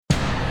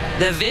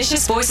The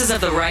vicious voices of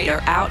the right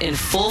are out in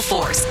full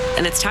force,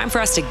 and it's time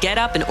for us to get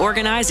up and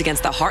organize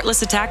against the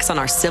heartless attacks on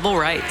our civil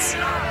rights.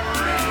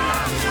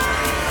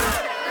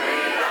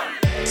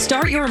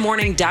 Start your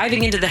morning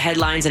diving into the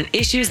headlines and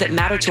issues that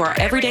matter to our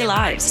everyday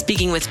lives,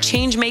 speaking with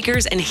change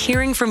makers and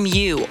hearing from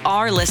you,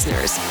 our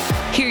listeners.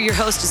 Hear your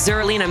host,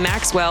 Zerlina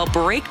Maxwell,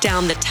 break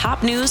down the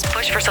top news,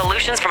 push for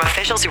solutions from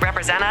officials who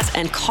represent us,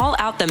 and call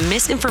out the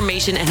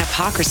misinformation and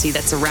hypocrisy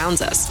that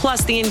surrounds us.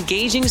 Plus, the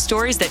engaging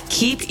stories that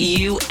keep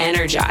you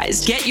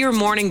energized. Get your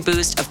morning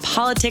boost of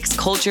politics,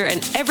 culture,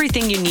 and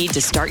everything you need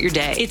to start your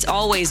day. It's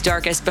always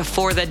darkest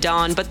before the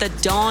dawn, but the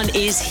dawn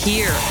is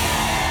here.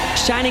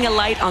 Shining a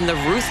light on the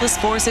ruthless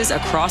forces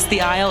across the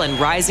aisle and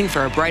rising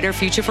for a brighter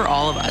future for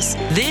all of us.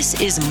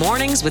 This is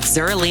Mornings with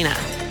Zerlina.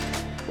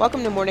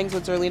 Welcome to Mornings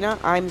with Zerlina.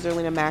 I'm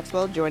Zerlina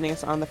Maxwell. Joining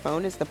us on the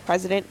phone is the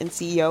president and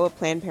CEO of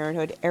Planned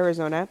Parenthood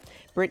Arizona,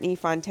 Brittany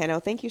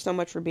Fontano. Thank you so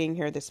much for being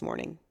here this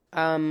morning.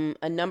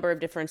 A number of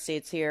different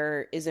states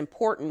here is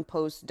important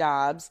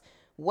post-Dobbs.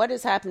 What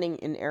is happening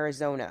in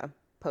Arizona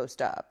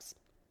post-Dobbs?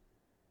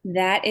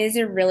 That is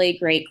a really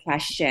great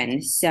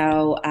question.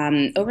 So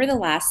over the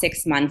last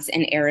 6 months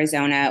in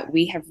Arizona,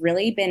 we have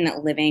really been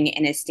living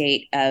in a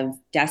state of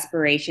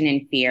desperation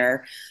and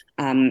fear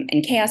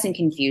and chaos and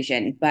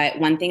confusion. But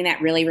one thing that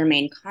really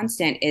remained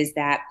constant is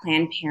that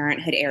Planned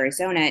Parenthood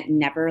Arizona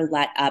never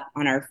let up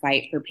on our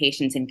fight for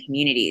patients and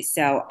communities.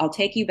 So I'll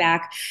take you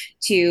back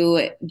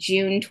to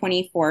June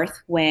 24th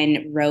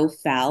when Roe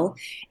fell,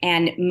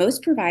 and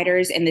most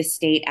providers in the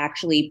state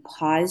actually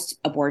paused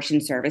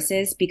abortion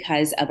services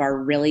because of our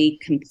really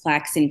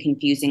complex and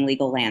confusing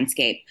legal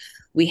landscape.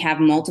 We have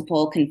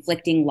multiple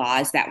conflicting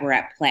laws that were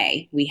at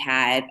play. We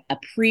had a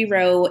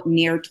pre-Roe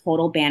near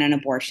total ban on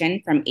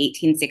abortion from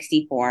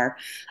 1864,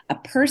 a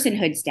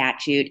personhood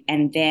statute,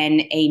 and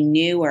then a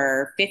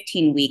newer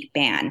 15-week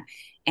ban.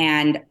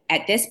 And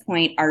at this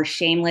point, our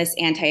shameless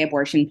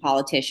anti-abortion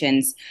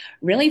politicians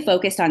really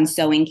focused on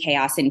sowing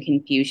chaos and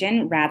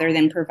confusion rather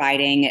than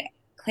providing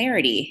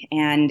clarity.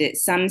 And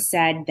some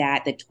said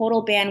that the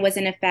total ban was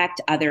in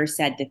effect. Others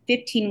said the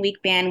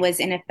 15-week ban was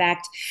in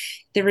effect.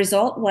 The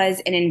result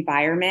was an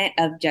environment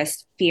of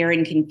just fear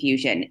and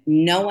confusion.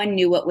 No one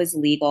knew what was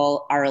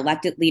legal. Our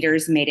elected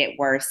leaders made it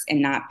worse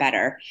and not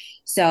better.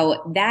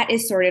 So that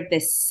is sort of the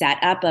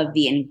setup of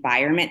the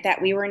environment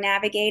that we were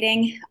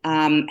navigating.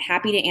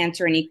 Happy to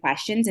answer any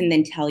questions and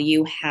then tell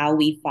you how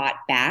we fought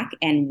back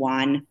and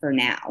won for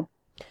now.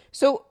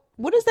 So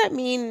what does that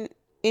mean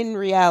in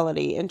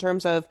reality in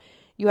terms of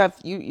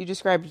you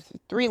described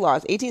three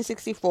laws,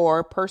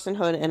 1864,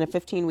 personhood, and a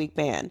 15-week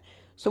ban.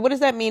 So what does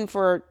that mean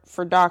for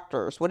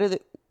doctors? What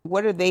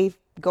are they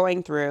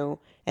going through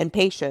and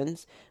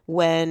patients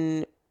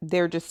when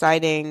they're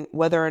deciding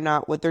whether or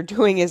not what they're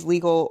doing is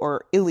legal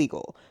or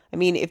illegal? I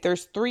mean, if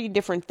there's three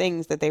different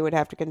things that they would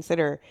have to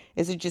consider,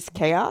 is it just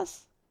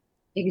chaos?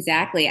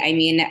 Exactly. I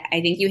mean, I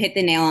think you hit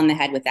the nail on the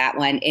head with that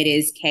one. It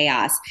is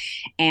chaos.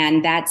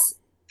 And that's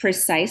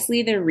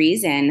precisely the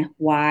reason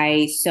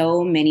why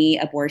so many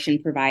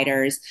abortion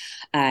providers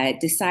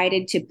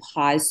decided to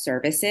pause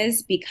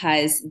services,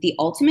 because the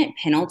ultimate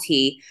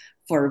penalty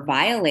for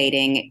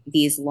violating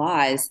these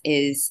laws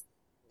is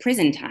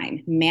prison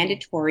time,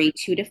 mandatory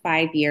 2 to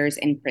 5 years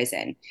in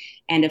prison.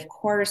 And of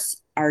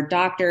course, our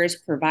doctors,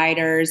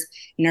 providers,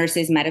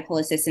 nurses, medical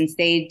assistants,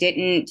 they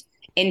didn't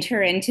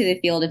enter into the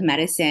field of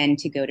medicine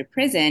to go to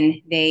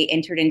prison. They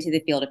entered into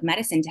the field of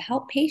medicine to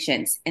help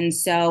patients. And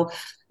so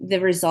the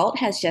result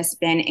has just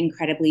been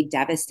incredibly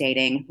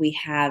devastating. We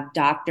have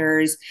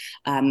doctors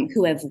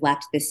who have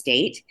left the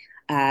state,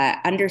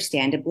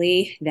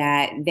 understandably,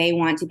 that they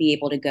want to be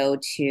able to go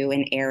to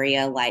an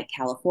area like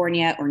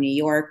California or New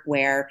York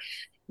where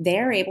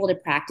they're able to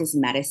practice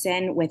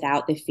medicine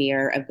without the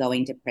fear of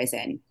going to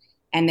prison.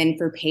 And then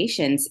for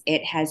patients,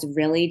 it has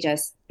really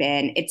just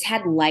it's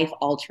had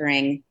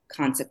life-altering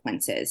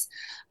consequences.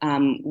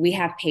 We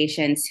have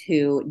patients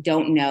who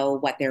don't know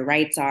what their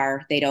rights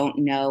are. They don't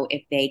know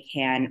if they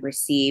can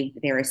receive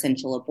their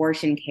essential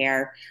abortion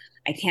care.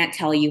 I can't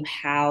tell you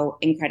how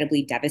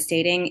incredibly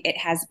devastating it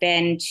has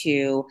been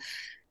to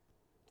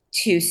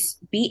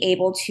be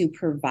able to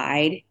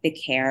provide the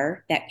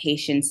care that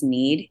patients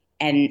need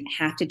and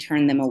have to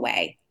turn them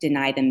away,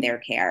 deny them their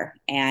care.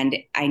 And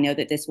I know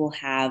that this will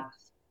have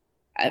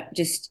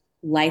just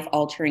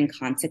life-altering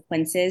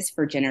consequences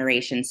for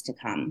generations to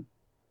come.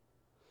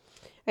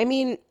 I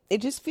mean,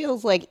 it just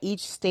feels like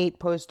each state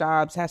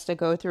post-Dobbs has to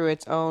go through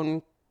its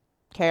own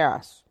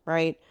chaos,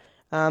 right?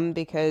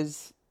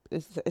 Because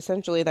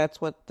essentially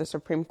that's what the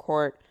Supreme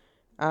Court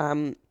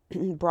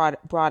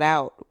brought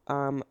out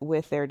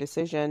with their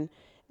decision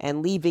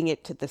and leaving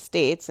it to the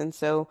states. And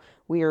so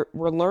we're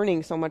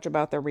learning so much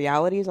about the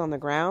realities on the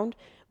ground.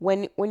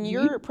 When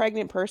you're a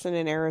pregnant person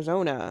in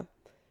Arizona,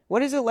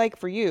 what is it like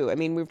for you? I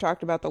mean, we've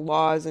talked about the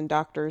laws and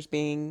doctors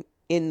being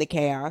in the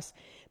chaos,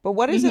 but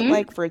what is it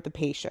like for the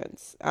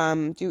patients?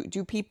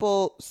 Do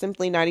people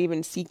simply not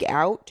even seek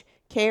out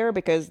care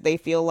because they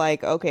feel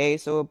like, okay,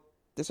 so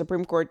the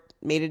Supreme Court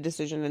made a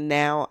decision and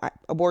now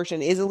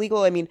abortion is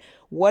illegal? I mean,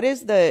 what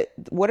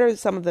are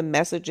some of the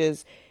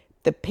messages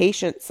the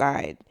patient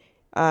side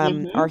are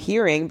Mm-hmm.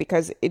 hearing,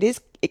 because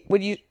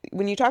when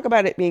you talk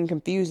about it being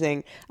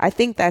confusing, I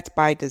think that's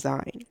by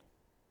design.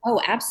 Oh,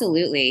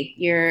 absolutely.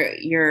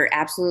 You're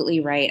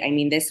absolutely right. I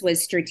mean, this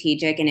was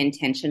strategic and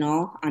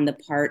intentional on the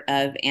part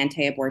of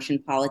anti-abortion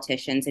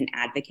politicians and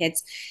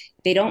advocates.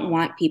 They don't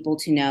want people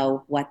to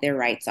know what their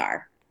rights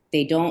are.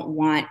 They don't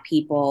want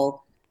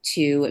people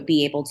to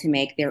be able to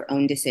make their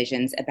own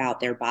decisions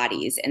about their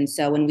bodies. And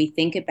so when we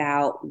think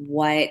about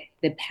what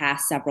the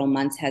past several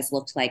months has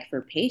looked like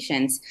for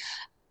patients,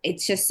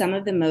 it's just some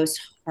of the most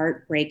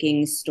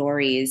heartbreaking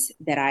stories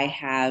that I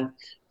have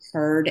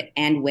heard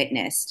and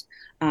witnessed.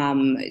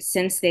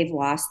 Since they've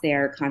lost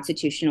their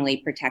constitutionally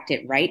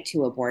protected right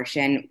to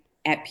abortion,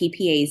 at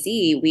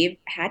PPAZ, we've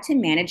had to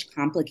manage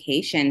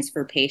complications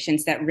for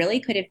patients that really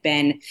could have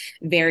been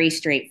very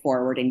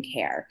straightforward in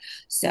care.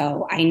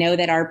 So I know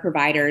that our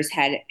providers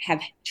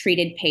have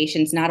treated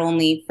patients not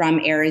only from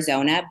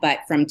Arizona,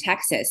 but from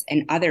Texas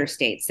and other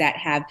states that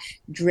have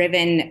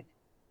driven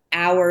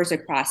hours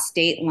across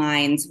state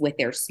lines with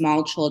their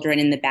small children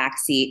in the back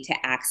seat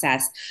to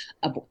access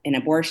an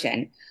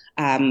abortion.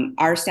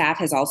 Our staff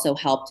has also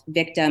helped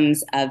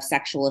victims of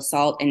sexual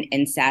assault and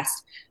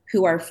incest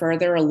who are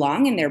further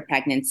along in their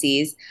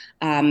pregnancies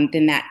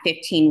than that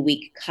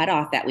 15-week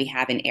cutoff that we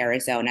have in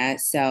Arizona.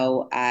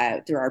 So,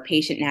 through our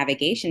patient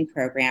navigation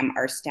program,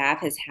 our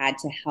staff has had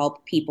to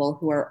help people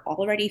who are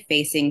already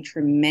facing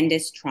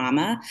tremendous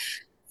trauma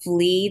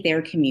flee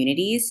their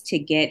communities to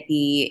get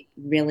the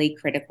really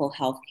critical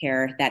health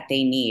care that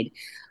they need.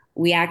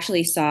 We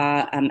actually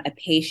saw a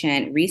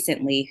patient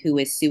recently who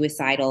was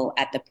suicidal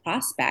at the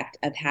prospect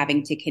of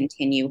having to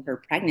continue her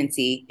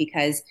pregnancy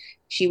because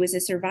she was a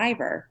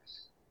survivor.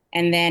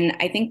 And then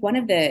I think one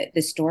of the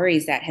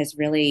stories that has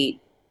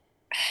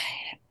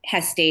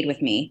stayed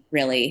with me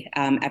really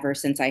ever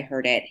since I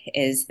heard it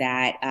is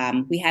that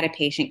we had a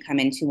patient come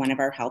into one of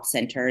our health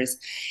centers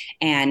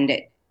and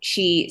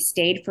she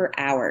stayed for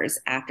hours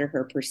after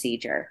her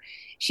procedure.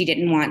 She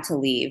didn't want to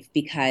leave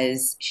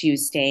because she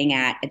was staying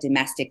at a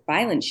domestic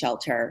violence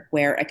shelter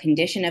where a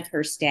condition of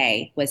her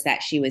stay was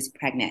that she was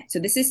pregnant. So,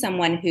 this is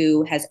someone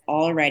who has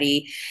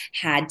already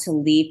had to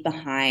leave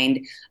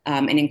behind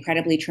an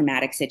incredibly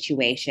traumatic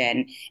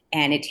situation.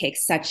 And it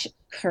takes such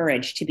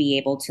courage to be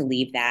able to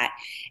leave that.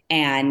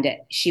 And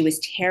she was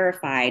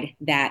terrified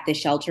that the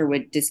shelter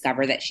would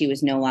discover that she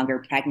was no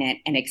longer pregnant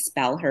and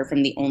expel her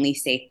from the only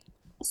safe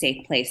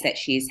place that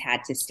she's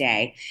had to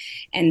stay.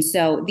 And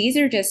so these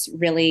are just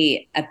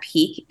really a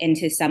peek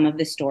into some of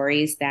the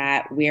stories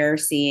that we're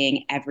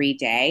seeing every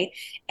day.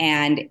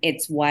 And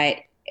it's what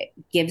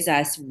gives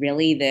us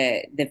really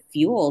the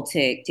fuel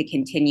to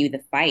continue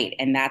the fight.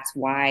 And that's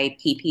why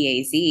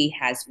PPAZ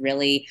has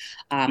really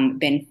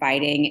been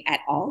fighting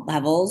at all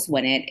levels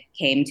when it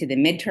came to the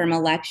midterm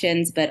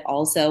elections, but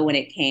also when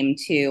it came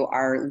to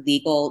our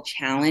legal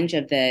challenge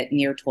of the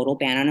near total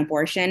ban on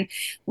abortion.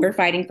 We're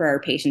fighting for our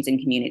patients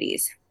and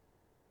communities.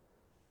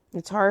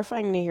 It's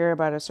horrifying to hear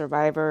about a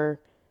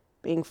survivor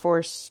being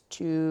forced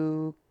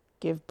to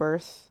give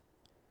birth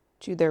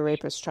to their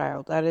rapist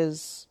child. That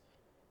is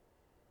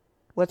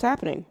what's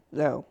happening,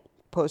 though,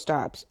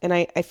 post-ops. And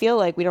I feel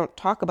like we don't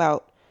talk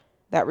about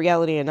that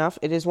reality enough.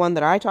 It is one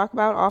that I talk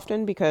about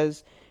often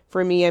because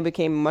for me, I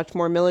became much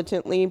more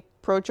militantly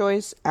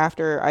pro-choice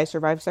after I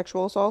survived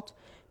sexual assault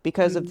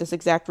because of this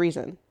exact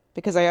reason.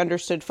 Because I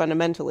understood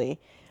fundamentally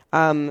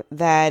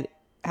that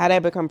had I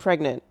become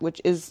pregnant, which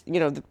is,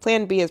 the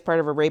plan B is part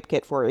of a rape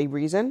kit for a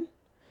reason,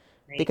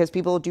 Right. because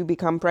people do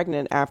become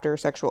pregnant after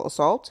sexual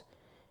assault,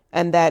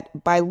 and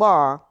that by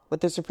law,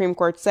 what the Supreme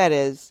Court said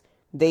is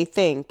they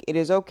think it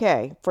is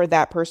okay for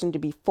that person to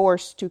be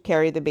forced to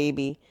carry the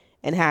baby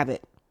and have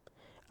it.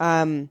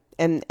 And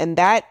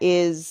that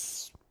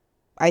is,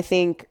 I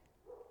think,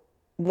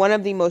 one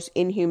of the most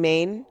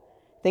inhumane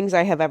things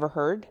I have ever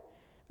heard.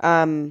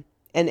 And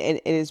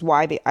it is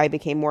why I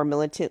became more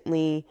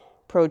militantly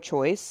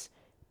pro-choice.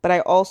 But I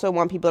also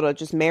want people to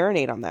just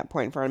marinate on that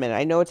point for a minute.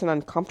 I know it's an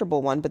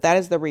uncomfortable one, but that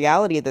is the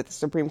reality that the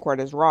Supreme Court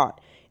has wrought.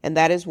 And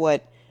that is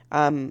what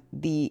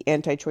the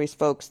anti-choice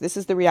folks, this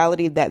is the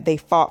reality that they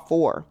fought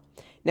for.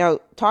 Now,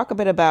 talk a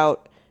bit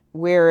about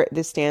where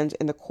this stands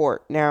in the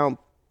court. Now,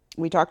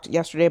 we talked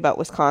yesterday about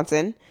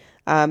Wisconsin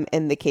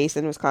and the case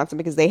in Wisconsin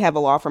because they have a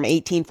law from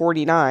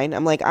 1849.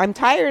 I'm like, I'm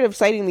tired of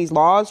citing these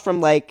laws from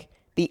like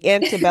the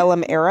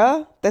antebellum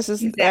era. This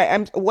is, what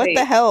the Exactly.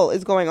 hell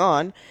is going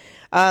on?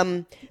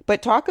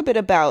 But talk a bit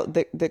about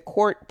the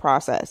court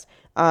process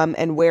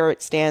and where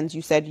it stands.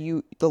 You said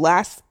the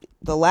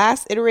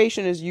last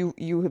iteration is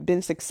you have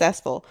been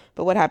successful,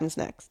 but what happens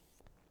next?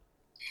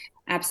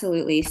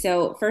 Absolutely.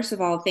 So first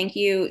of all, thank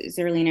you,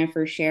 Zerlina,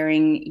 for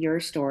sharing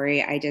your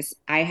story.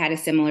 I had a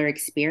similar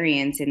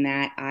experience in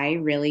that I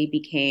really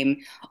became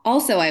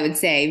also, I would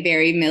say,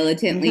 very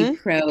militantly Mm-hmm.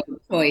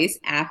 pro-choice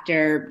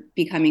after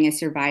becoming a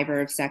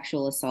survivor of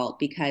sexual assault,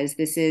 because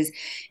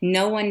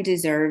no one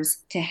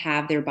deserves to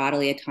have their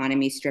bodily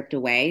autonomy stripped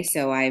away.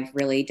 So I've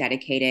really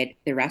dedicated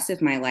the rest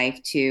of my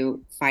life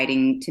to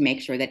fighting to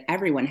make sure that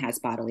everyone has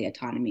bodily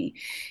autonomy.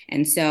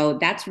 And so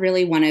that's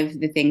really one of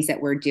the things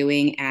that we're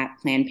doing at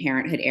Planned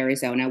Parenthood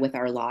Arizona with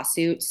our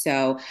lawsuit.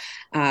 So,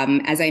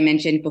 as I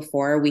mentioned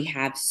before, we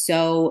have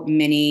so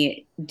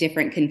many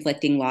different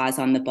conflicting laws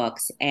on the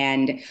books.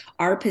 And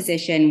our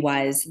position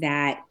was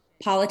that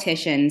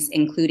politicians,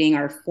 including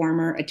our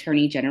former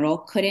attorney general,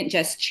 couldn't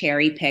just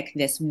cherry pick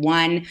this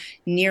one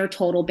near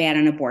total ban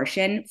on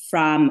abortion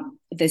from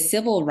the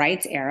civil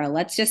rights era.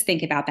 Let's just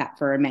think about that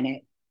for a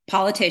minute.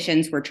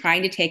 Politicians were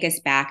trying to take us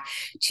back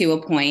to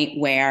a point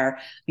where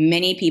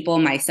many people,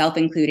 myself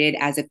included,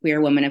 as a queer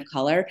woman of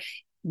color,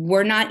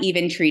 were not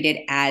even treated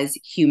as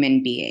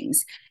human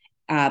beings.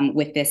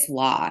 With this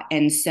law.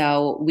 And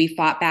so we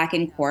fought back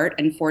in court.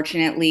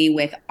 Unfortunately,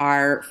 with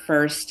our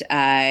first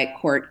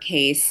court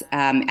case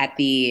at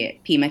the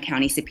Pima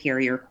County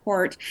Superior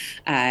Court,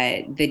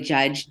 the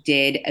judge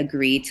did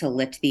agree to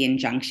lift the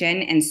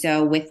injunction. And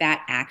so with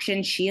that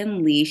action, she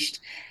unleashed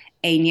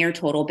a near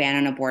total ban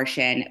on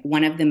abortion,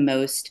 one of the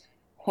most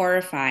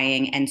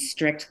horrifying and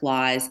strict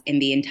laws in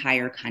the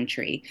entire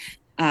country.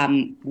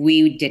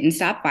 We didn't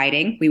stop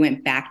fighting. We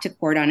went back to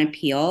court on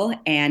appeal,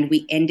 and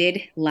we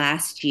ended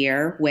last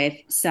year with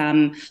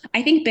some,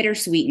 I think,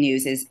 bittersweet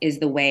news is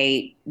the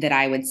way that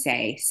I would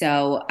say.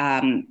 So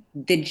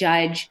the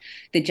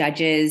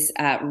judges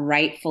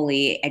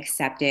rightfully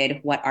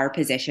accepted what our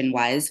position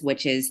was,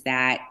 which is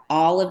that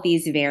all of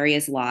these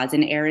various laws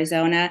in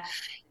Arizona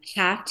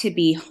have to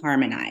be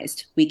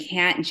harmonized. We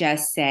can't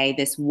just say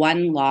this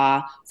one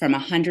law from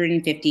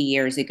 150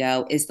 years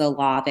ago is the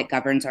law that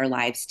governs our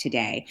lives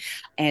today.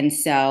 And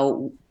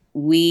so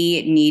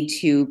we need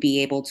to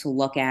be able to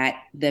look at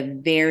the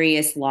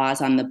various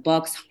laws on the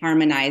books,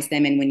 harmonize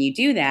them. And when you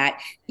do that,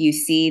 you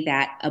see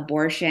that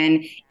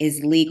abortion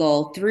is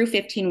legal through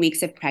 15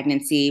 weeks of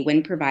pregnancy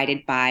when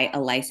provided by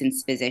a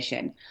licensed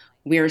physician.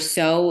 We're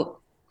so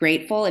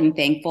grateful and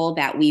thankful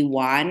that we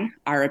won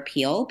our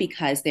appeal,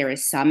 because there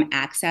is some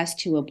access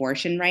to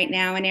abortion right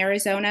now in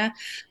Arizona.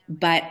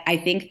 But I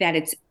think that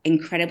it's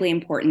incredibly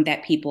important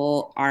that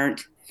people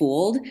aren't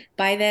fooled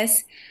by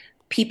this.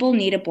 People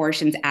need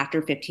abortions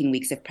after 15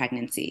 weeks of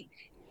pregnancy.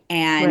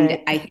 And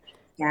Right. I think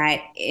that,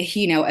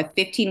 a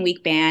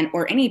 15-week ban,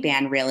 or any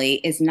ban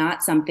really, is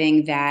not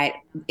something that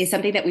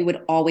we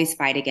would always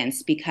fight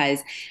against,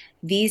 because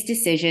these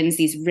decisions,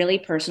 these really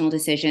personal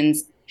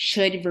decisions,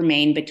 should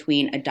remain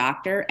between a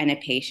doctor and a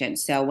patient.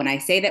 So when I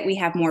say that we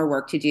have more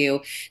work to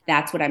do,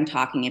 that's what I'm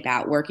talking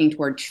about, working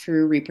toward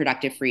true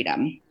reproductive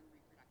freedom.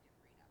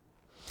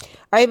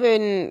 I've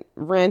been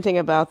ranting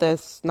about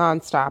this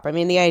nonstop. I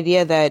mean, the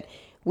idea that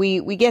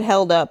we get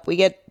held up, we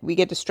get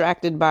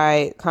distracted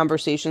by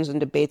conversations and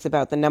debates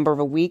about the number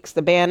of weeks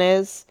the ban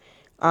is.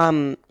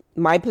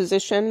 My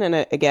position,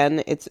 and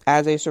again, it's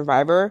as a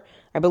survivor,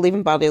 I believe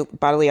in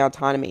bodily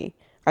autonomy.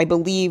 I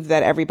believe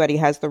that everybody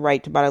has the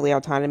right to bodily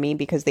autonomy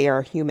because they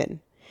are human.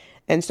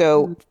 And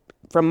so,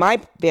 from my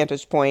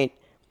vantage point,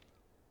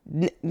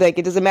 like,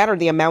 it doesn't matter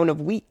the amount of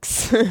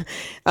weeks.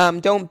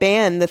 Don't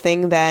ban the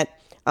thing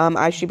that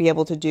I should be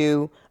able to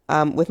do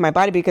with my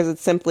body, because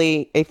it's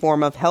simply a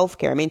form of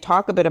healthcare. I mean,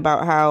 talk a bit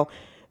about how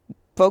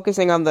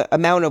focusing on the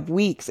amount of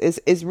weeks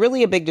is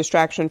really a big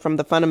distraction from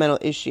the fundamental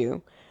issue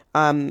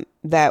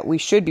that we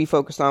should be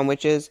focused on,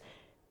 which is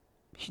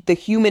the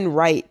human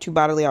right to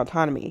bodily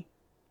autonomy.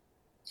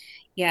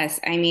 Yes,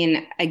 I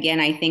mean, again,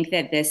 I think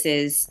that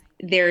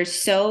there's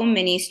so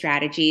many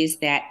strategies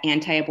that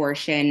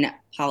anti-abortion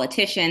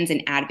politicians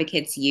and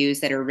advocates use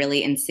that are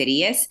really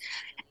insidious.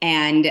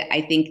 And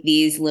I think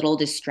these little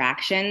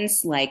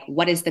distractions, like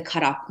what is the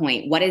cutoff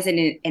point? What is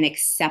an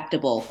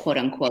acceptable, quote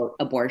unquote,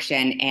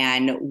 abortion?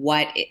 And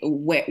what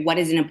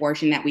is an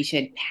abortion that we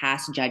should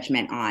pass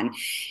judgment on?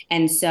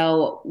 And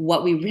so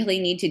what we really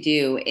need to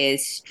do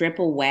is strip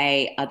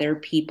away other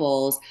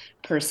people's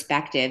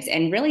perspectives,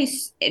 and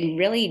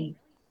really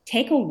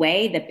take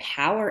away the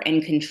power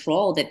and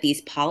control that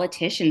these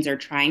politicians are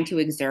trying to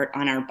exert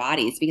on our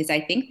bodies, because I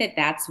think that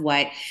that's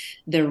what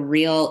the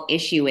real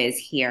issue is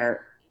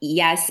here.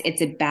 Yes,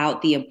 it's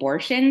about the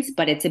abortions,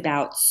 but it's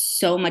about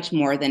so much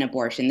more than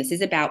abortion. This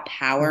is about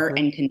power Mm-hmm.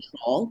 and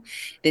control.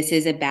 This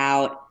is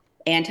about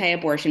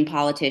anti-abortion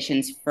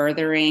politicians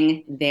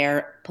furthering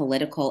their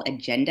political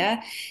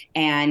agenda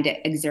and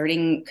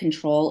exerting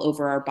control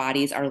over our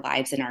bodies, our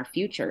lives, and our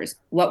futures.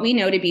 What we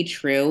know to be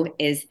true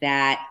is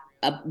that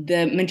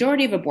the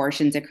majority of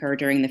abortions occur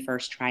during the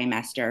first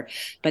trimester,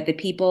 but the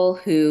people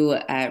who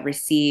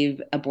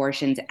receive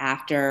abortions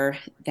after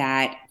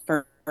that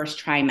first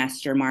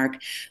trimester mark,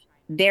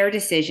 their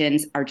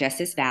decisions are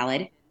just as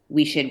valid.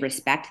 We should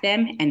respect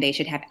them, and they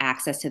should have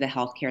access to the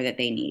health care that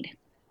they need.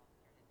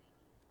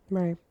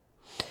 Right.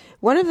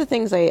 One of the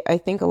things I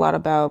think a lot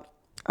about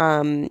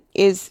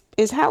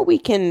is how we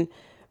can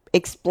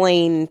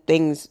explain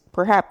things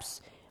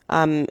perhaps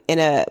in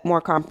a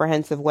more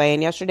comprehensive way.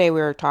 And yesterday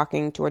we were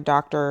talking to a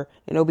doctor,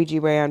 an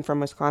OBGYN from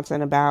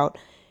Wisconsin, about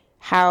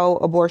how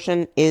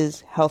abortion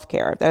is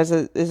healthcare. That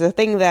is a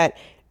thing that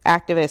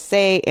activists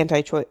say,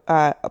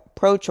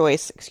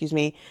 pro-choice,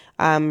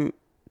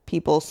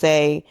 people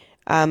say.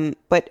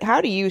 But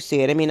how do you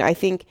see it? I mean, I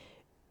think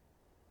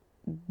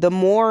the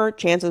more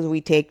chances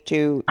we take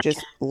to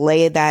just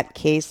lay that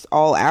case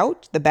all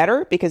out, the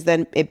better, because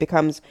then it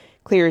becomes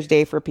clear as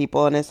day for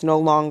people, and it's no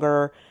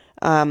longer,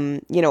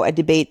 a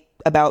debate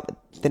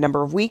about the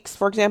number of weeks,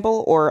 for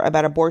example, or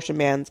about abortion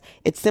bans.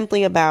 It's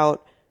simply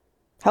about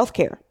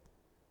healthcare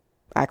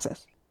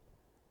access.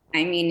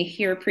 I mean,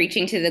 you're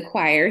preaching to the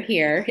choir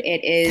here.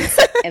 It is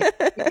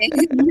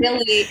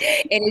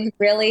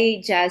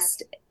really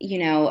just,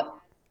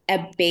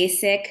 a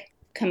basic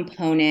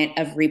component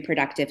of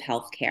reproductive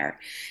health care.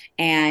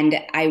 And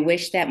I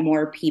wish that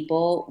more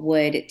people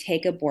would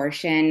take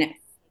abortion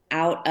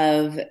out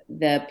of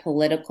the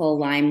political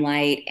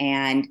limelight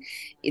and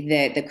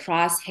the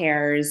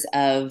crosshairs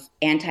of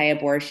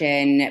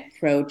anti-abortion,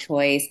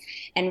 pro-choice,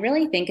 and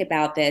really think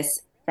about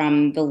this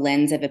from the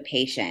lens of a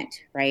patient,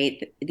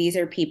 right? These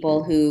are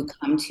people who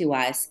come to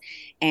us,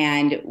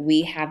 and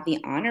we have the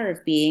honor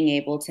of being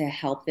able to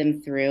help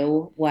them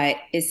through what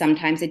is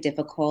sometimes a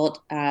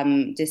difficult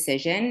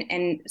decision,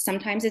 and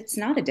sometimes it's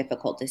not a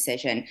difficult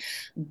decision.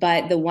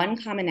 But the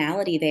one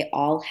commonality they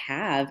all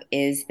have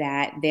is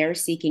that they're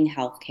seeking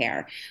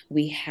healthcare.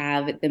 We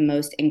have the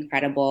most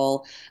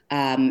incredible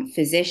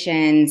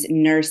physicians,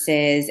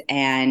 nurses,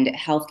 and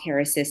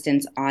healthcare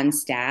assistants on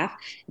staff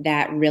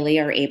that really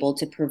are able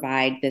to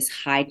provide this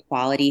high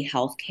quality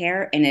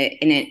healthcare in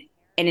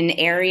an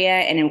area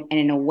and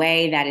in a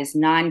way that is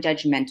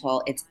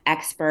non-judgmental. It's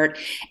expert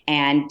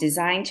and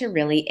designed to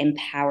really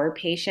empower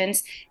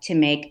patients to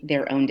make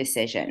their own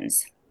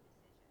decisions.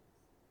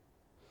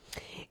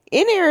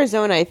 In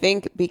Arizona, I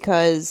think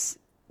because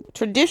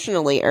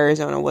traditionally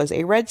Arizona was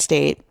a red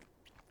state,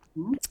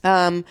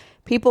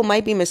 people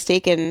might be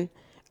mistaken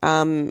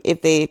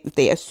if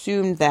they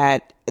assume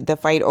that the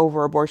fight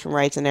over abortion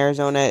rights in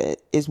Arizona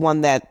is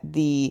one that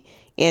the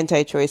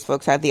anti-choice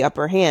folks have the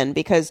upper hand,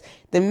 because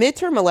the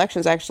midterm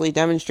elections actually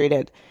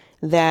demonstrated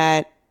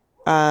that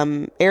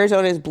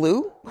Arizona is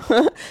blue,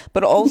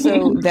 but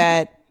also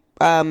that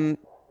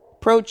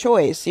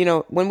pro-choice,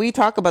 when we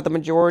talk about the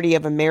majority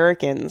of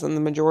Americans and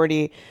the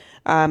majority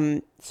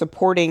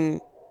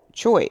supporting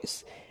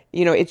choice,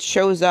 it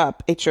shows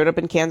up. It showed up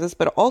in Kansas,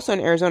 but also in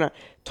Arizona.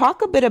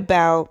 Talk a bit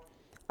about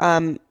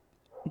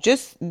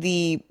just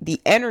the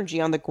energy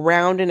on the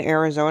ground in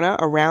Arizona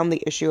around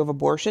the issue of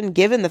abortion,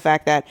 given the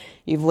fact that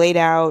you've laid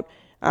out,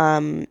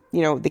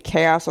 the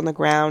chaos on the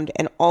ground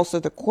and also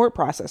the court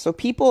process. So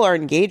people are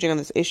engaging on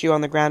this issue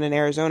on the ground in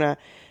Arizona.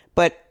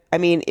 But I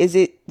mean, does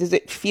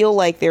it feel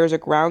like there's a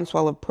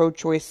groundswell of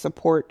pro-choice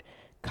support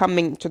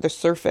coming to the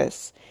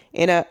surface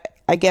in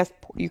I guess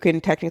you can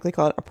technically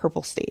call it a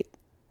purple state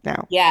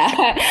now? Yeah,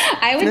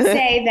 I would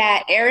say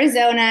that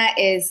Arizona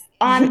is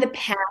on the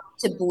path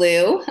to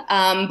blue. But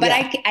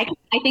yeah.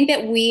 I think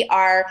that we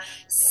are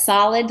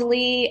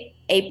solidly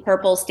a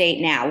purple state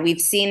now. We've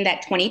seen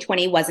that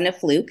 2020 wasn't a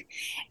fluke,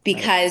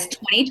 because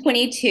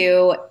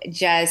 2022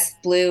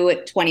 just blew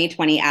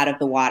 2020 out of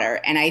the water.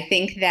 And I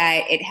think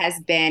that it has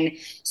been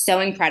so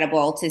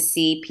incredible to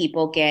see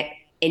people get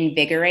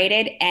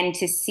invigorated and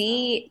to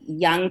see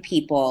young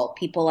people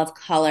of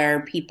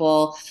color,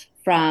 people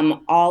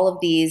from all of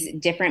these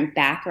different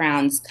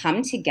backgrounds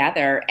come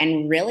together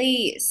and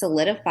really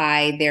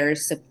solidify their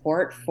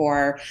support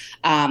for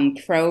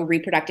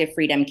pro-reproductive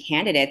freedom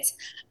candidates,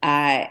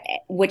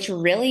 which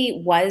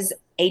really was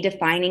a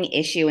defining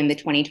issue in the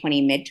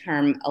 2020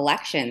 midterm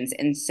elections.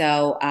 And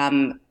so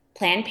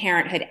Planned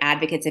Parenthood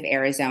Advocates of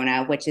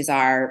Arizona, which is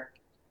our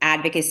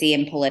advocacy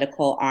and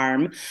political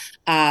arm,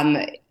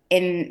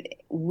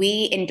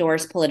 we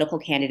endorse political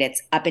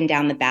candidates up and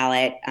down the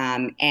ballot,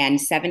 and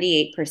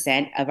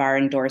 78% of our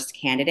endorsed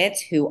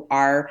candidates who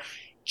are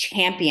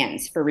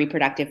champions for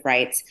reproductive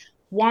rights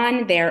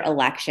won their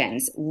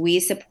elections.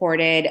 We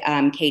supported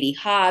Katie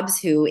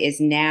Hobbs, who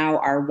is now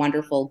our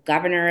wonderful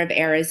governor of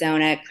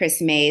Arizona, Chris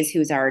Mays,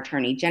 who's our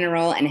attorney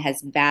general and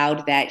has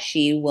vowed that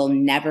she will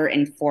never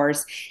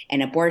enforce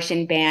an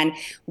abortion ban.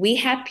 We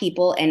have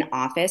people in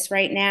office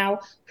right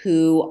now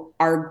who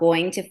are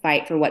going to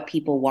fight for what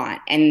people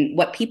want. And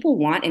what people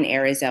want in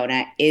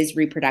Arizona is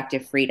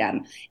reproductive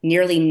freedom.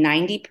 Nearly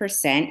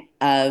 90%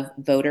 of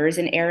voters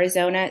in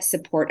Arizona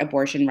support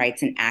abortion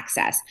rights and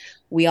access.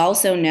 We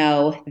also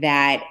know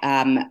that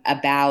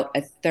about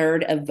a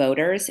third of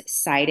voters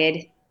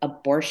cited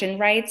abortion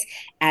rights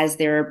as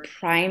their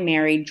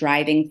primary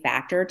driving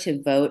factor to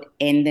vote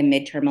in the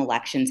midterm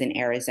elections in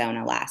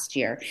Arizona last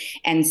year.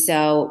 And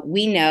so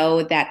we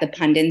know that the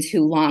pundits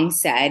who long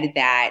said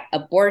that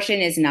abortion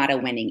is not a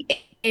winning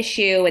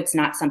issue. It's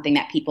not something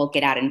that people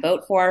get out and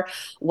vote for.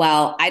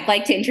 Well, I'd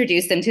like to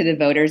introduce them to the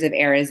voters of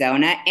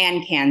Arizona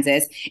and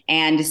Kansas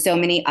and so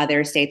many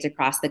other states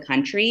across the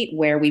country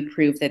where we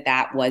proved that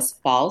that was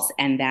false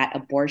and that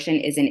abortion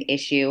is an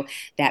issue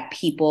that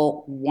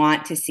people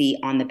want to see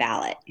on the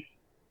ballot.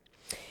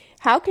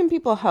 How can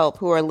people help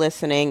who are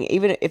listening?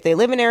 Even if they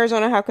live in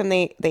Arizona, how can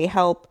they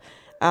help?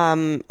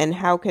 And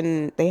how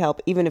can they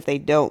help even if they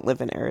don't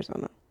live in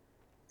Arizona?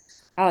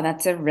 Oh,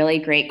 that's a really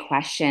great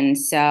question.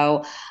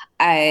 So,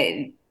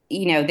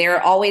 there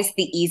are always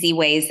the easy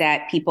ways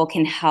that people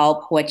can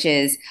help, which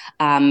is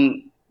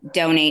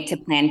donate to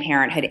Planned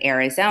Parenthood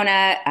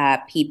Arizona,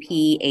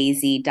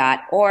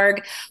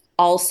 ppaz.org.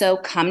 Also,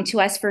 come to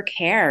us for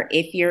care.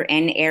 If you're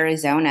in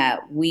Arizona,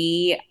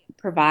 we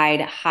provide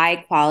high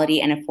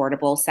quality and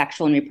affordable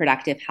sexual and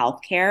reproductive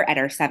health care at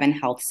our 7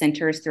 health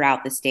centers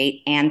throughout the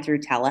state and through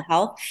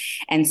telehealth.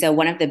 And so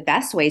one of the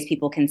best ways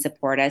people can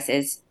support us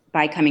is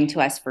by coming to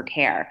us for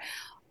care.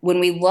 When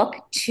we look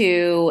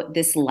to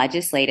this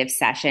legislative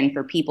session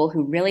for people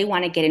who really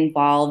want to get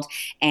involved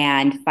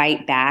and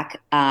fight back,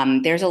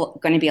 there's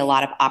going to be a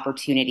lot of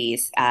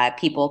opportunities.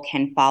 People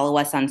can follow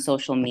us on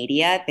social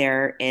media.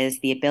 There is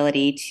the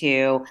ability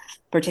to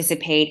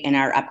participate in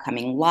our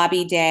upcoming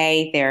lobby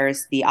day.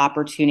 There's the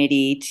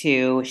opportunity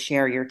to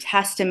share your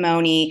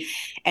testimony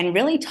and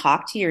really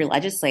talk to your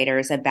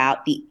legislators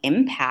about the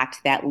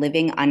impact that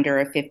living under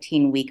a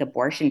 15-week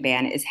abortion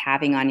ban is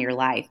having on your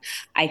life.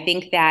 I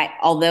think that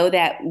although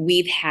that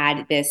we've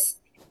had this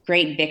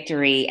great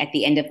victory at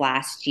the end of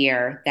last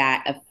year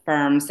that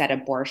affirms that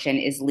abortion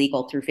is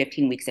legal through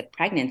 15 weeks of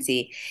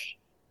pregnancy,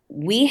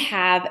 we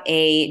have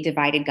a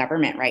divided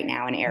government right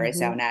now in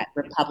Arizona. Mm-hmm.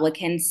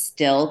 Republicans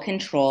still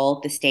control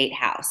the state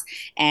house,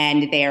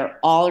 and they're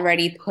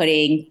already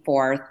putting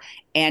forth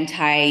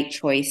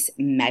anti-choice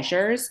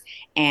measures.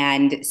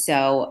 And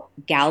so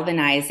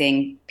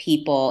galvanizing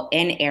people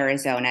in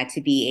Arizona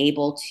to be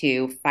able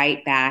to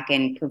fight back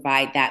and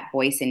provide that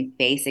voice and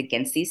face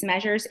against these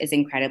measures is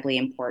incredibly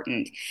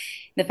important.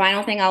 The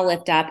final thing I'll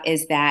lift up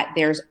is that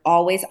there's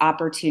always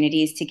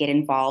opportunities to get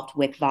involved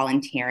with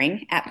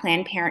volunteering at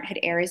Planned Parenthood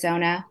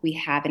Arizona. We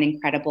have an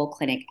incredible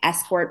clinic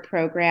escort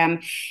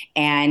program,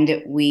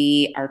 and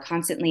we are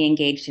constantly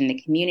engaged in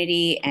the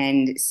community.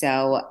 And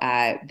so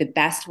the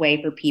best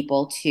way for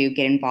people to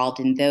get involved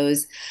in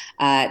those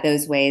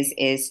ways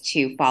is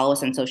to follow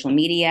us on social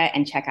media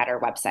and check out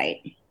our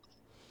website.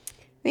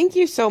 Thank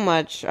you so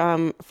much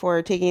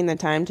for taking the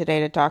time today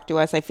to talk to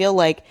us. I feel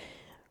like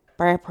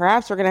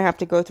perhaps we're going to have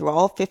to go through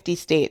all 50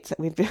 states.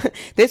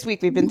 This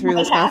week we've been through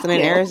Wisconsin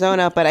and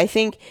Arizona, but I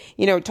think,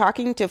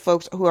 talking to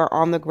folks who are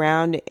on the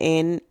ground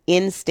in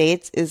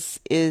states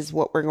is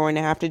what we're going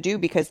to have to do,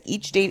 because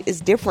each state is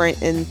different,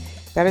 and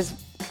that is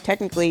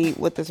technically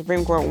what the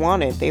Supreme Court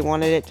wanted. They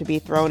wanted it to be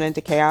thrown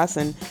into chaos,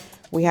 and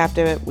we have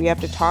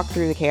to talk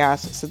through the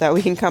chaos so that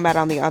we can come out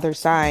on the other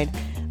side.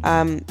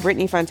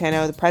 Brittany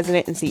Fontano, the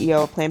president and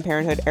CEO of Planned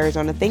Parenthood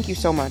Arizona, thank you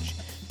so much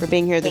for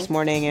being here this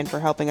morning and for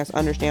helping us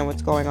understand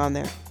what's going on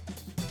there.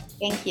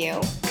 Thank you.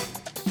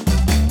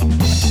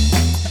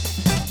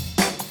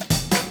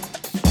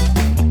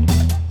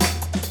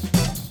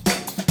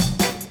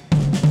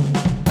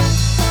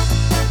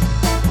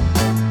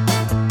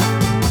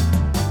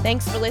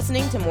 Thanks for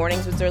listening to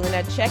Mornings with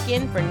Zerlina. Check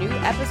in for new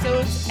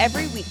episodes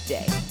every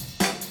weekday.